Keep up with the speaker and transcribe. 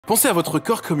Pensez à votre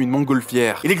corps comme une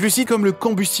montgolfière et les glucides comme le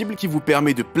combustible qui vous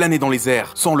permet de planer dans les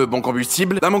airs. Sans le bon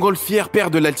combustible, la montgolfière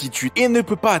perd de l'altitude et ne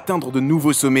peut pas atteindre de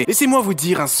nouveaux sommets. Laissez-moi vous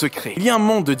dire un secret. Il y a un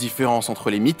monde de différence entre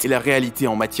les mythes et la réalité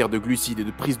en matière de glucides et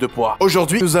de prise de poids.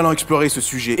 Aujourd'hui, nous allons explorer ce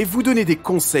sujet et vous donner des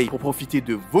conseils pour profiter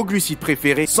de vos glucides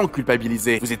préférés sans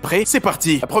culpabiliser. Vous êtes prêts? C'est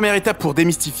parti! La première étape pour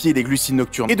démystifier les glucides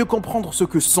nocturnes est de comprendre ce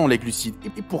que sont les glucides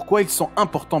et pourquoi ils sont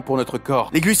importants pour notre corps.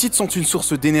 Les glucides sont une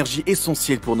source d'énergie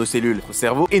essentielle pour nos cellules, notre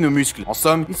cerveau et nos muscles. En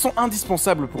somme, ils sont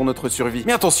indispensables pour notre survie.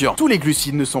 Mais attention, tous les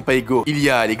glucides ne sont pas égaux. Il y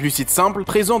a les glucides simples,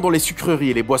 présents dans les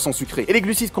sucreries et les boissons sucrées, et les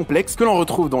glucides complexes que l'on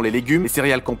retrouve dans les légumes, les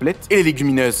céréales complètes et les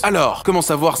légumineuses. Alors, comment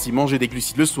savoir si manger des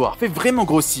glucides le soir fait vraiment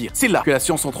grossir? C'est là que la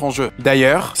science entre en jeu.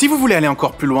 D'ailleurs, si vous voulez aller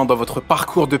encore plus loin dans votre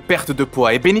parcours de perte de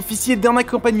poids et bénéficier d'un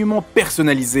accompagnement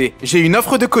personnalisé, j'ai une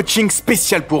offre de coaching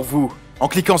spéciale pour vous. En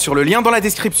cliquant sur le lien dans la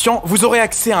description, vous aurez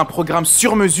accès à un programme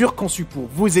sur mesure conçu pour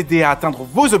vous aider à atteindre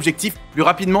vos objectifs plus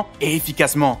rapidement et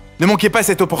efficacement. Ne manquez pas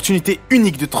cette opportunité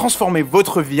unique de transformer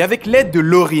votre vie avec l'aide de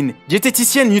Laurine,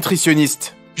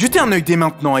 diététicienne-nutritionniste. Jetez un œil dès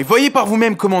maintenant et voyez par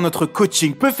vous-même comment notre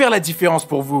coaching peut faire la différence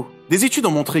pour vous. Des études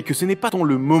ont montré que ce n'est pas tant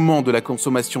le moment de la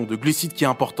consommation de glucides qui est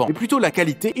important, mais plutôt la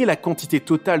qualité et la quantité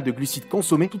totale de glucides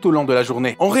consommés tout au long de la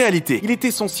journée. En réalité, il est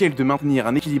essentiel de maintenir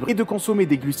un équilibre et de consommer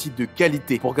des glucides de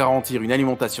qualité pour garantir une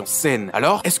alimentation saine.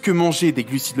 Alors, est-ce que manger des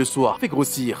glucides le soir fait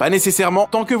grossir? Pas nécessairement,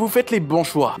 tant que vous faites les bons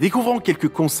choix. Découvrons quelques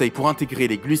conseils pour intégrer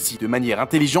les glucides de manière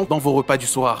intelligente dans vos repas du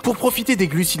soir. Pour profiter des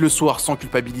glucides le soir sans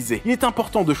culpabiliser, il est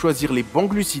important de choisir les bons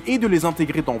glucides et de les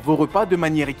intégrer dans vos repas de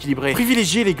manière équilibrée.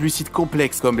 Privilégiez les glucides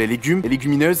complexes comme les légumes, les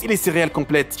légumineuses et les céréales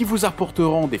complètes qui vous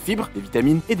apporteront des fibres, des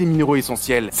vitamines et des minéraux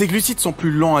essentiels. Ces glucides sont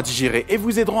plus lents à digérer et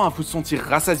vous aideront à vous sentir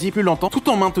rassasié plus longtemps tout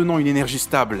en maintenant une énergie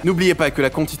stable. N'oubliez pas que la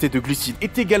quantité de glucides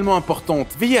est également importante.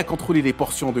 Veillez à contrôler les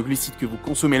portions de glucides que vous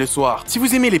consommez le soir. Si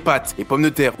vous aimez les pâtes, les pommes de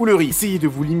terre ou le riz, essayez de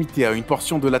vous limiter à une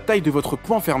portion de la taille de votre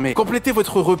poing fermé. Complétez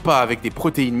votre repas avec des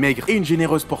protéines maigres et une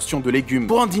généreuse portion de légumes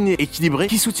pour un dîner équilibré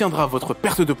qui soutiendra votre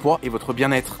perte de poids et votre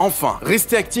bien-être. Enfin,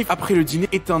 rester actif après le dîner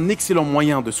est un excellent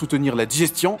moyen de soutenir la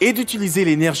digestion et d'utiliser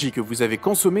l'énergie que vous avez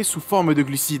consommée sous forme de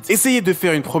glucides. Essayez de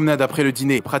faire une promenade après le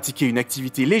dîner, pratiquer une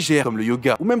activité légère comme le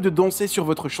yoga ou même de danser sur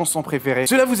votre chanson préférée.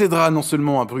 Cela vous aidera non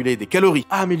seulement à brûler des calories,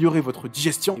 à améliorer votre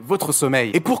digestion et votre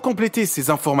sommeil. Et pour compléter ces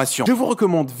informations, je vous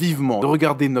recommande vivement de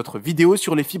regarder notre vidéo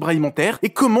sur les fibres alimentaires et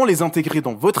comment les intégrer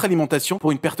dans votre alimentation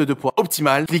pour une perte de poids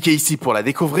optimale. Cliquez ici pour la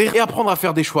découvrir et apprendre à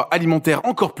faire des choix alimentaires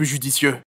encore plus judicieux.